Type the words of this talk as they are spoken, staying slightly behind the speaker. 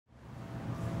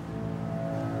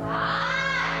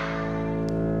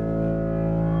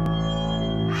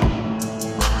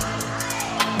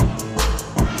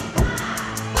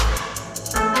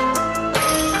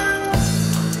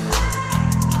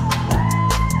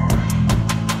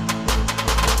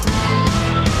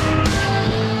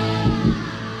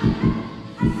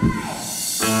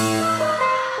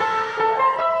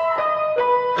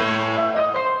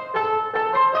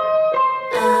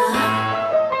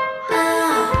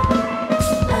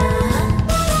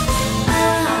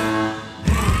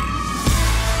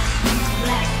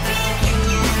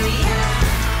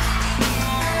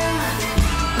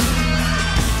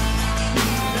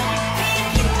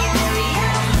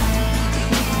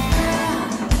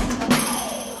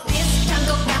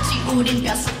우린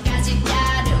뼛속까지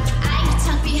다름 아이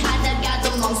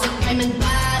창피하다가도 멍석 깔면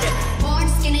바름 Born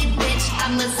skinny bitch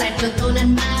앞만 살펴도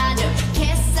난 마름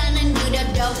계산은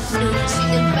느려도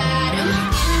눈치는 빠름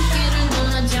인기를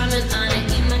논하자면 안에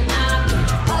입만 아픔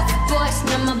Of boys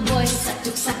난 my boys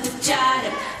사뚝사뚝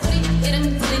자름 우리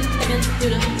이름 들리면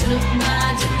두릅두릅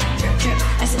맞음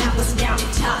I said I was down the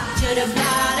top to the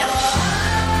bottom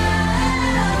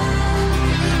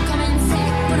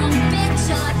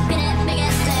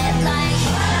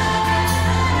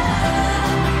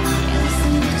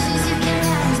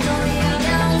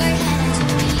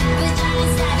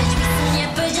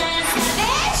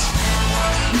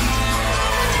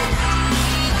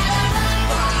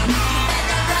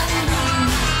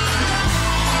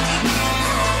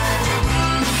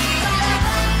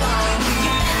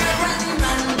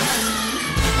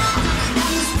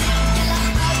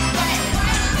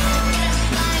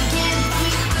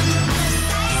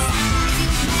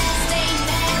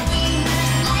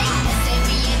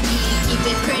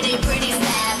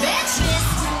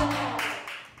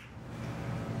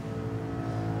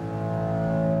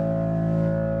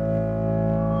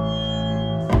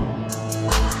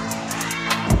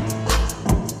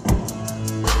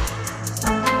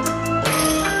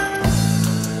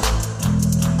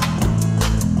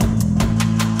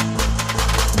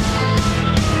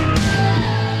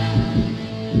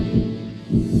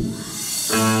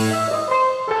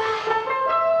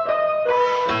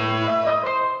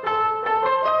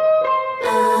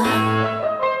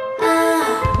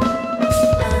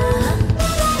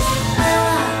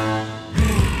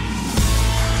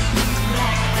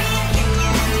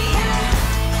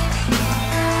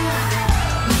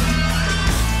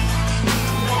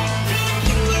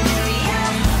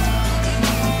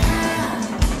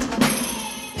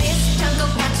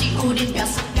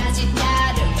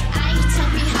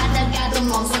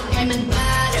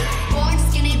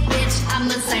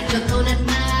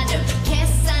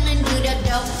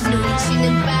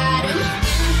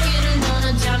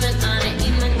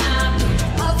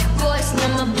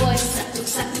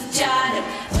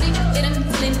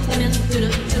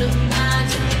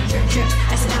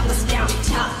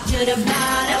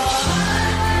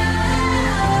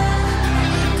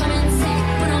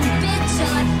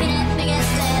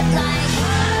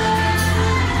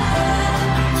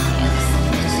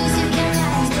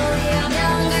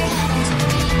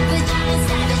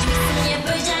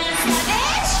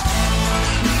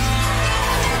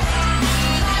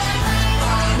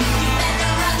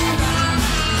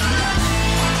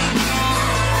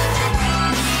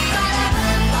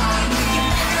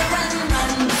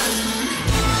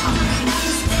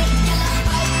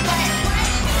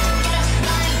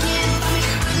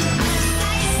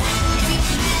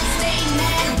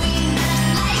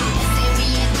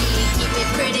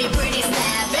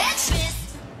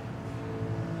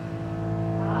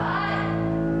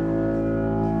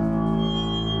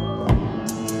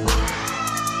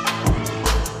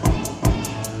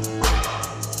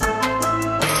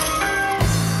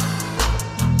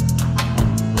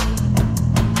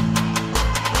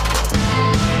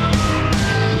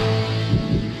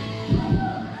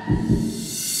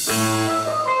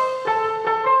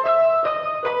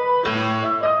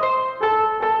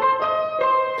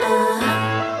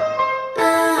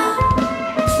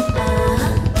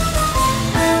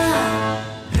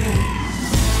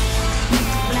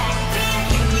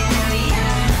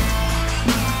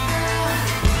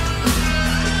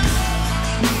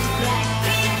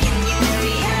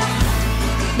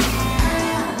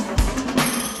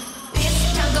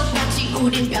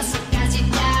우린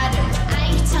뼛속까지 다름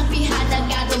아이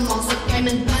창피하다가도 멍석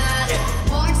깔면 바름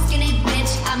Born skinny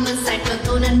bitch 앞만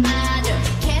살펴도 난 마름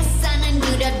계산은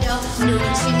느려도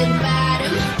눈치는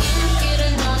빠름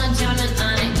인기를 논하자면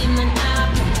안에 입만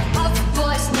아픔 Of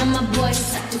boys 난 my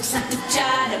boys 사뚝사뚝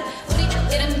자름 우리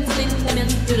이름 들린다면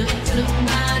두릅두릅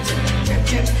맞음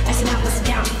I said I was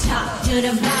down top to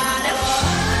the bottom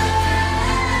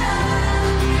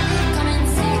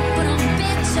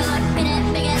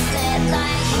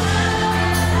Like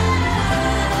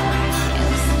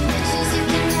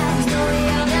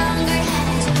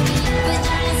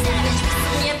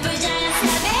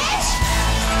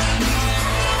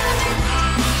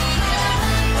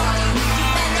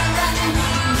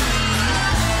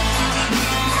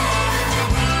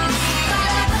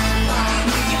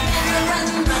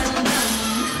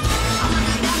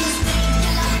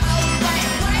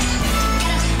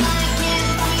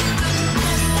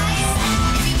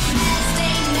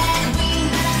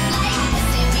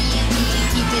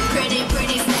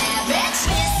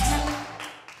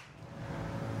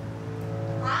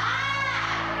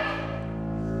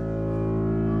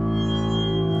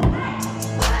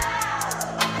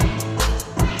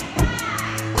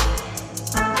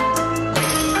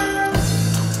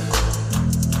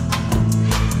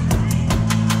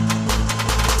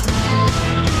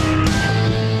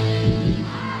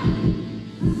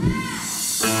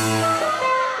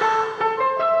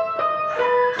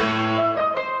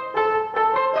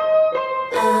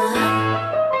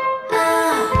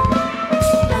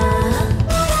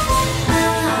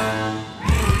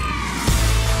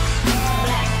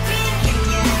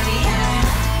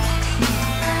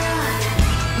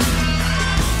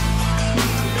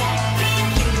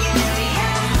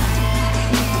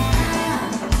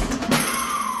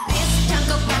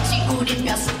우린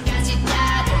몇 수까지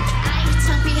다름 아이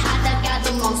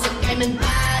창피하다가도 멍석 깔면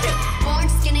바로 Born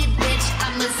skinny bitch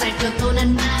앞만 살펴도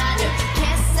난 마름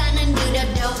계산은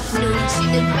느려도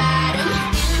눈치는 빠름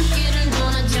인기를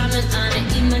원하자면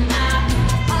안에 입만 앞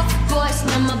Of course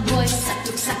넌 my boy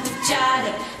사뚝사뚝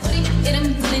자름 우리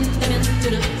이름 불린다면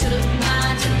뚜룩뚜룩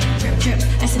맞음 Drip drip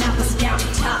as an apple down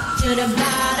top to the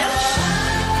bottom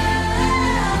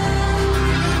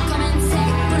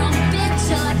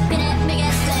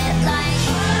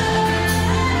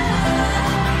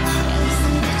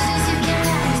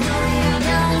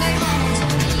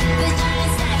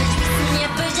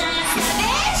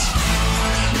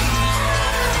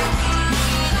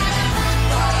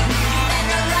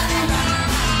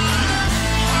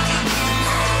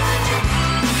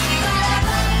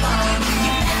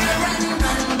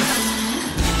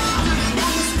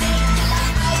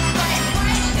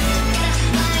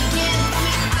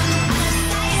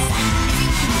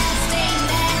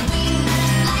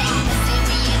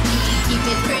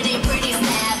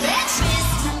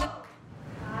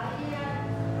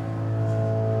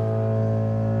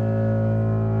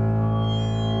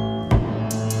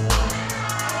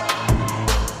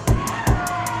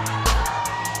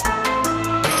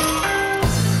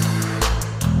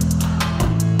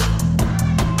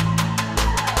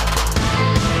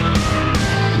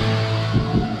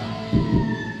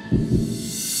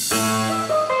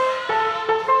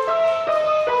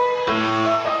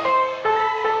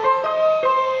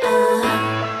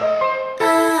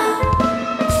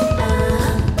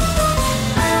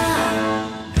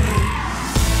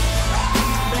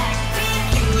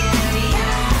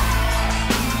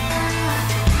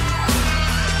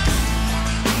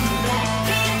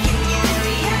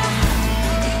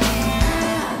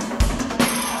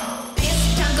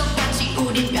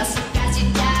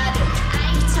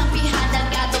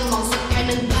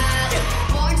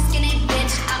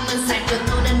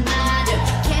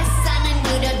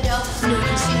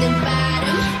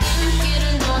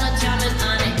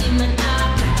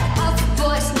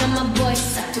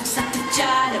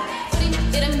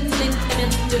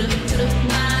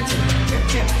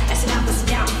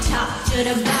to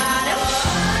the bottom.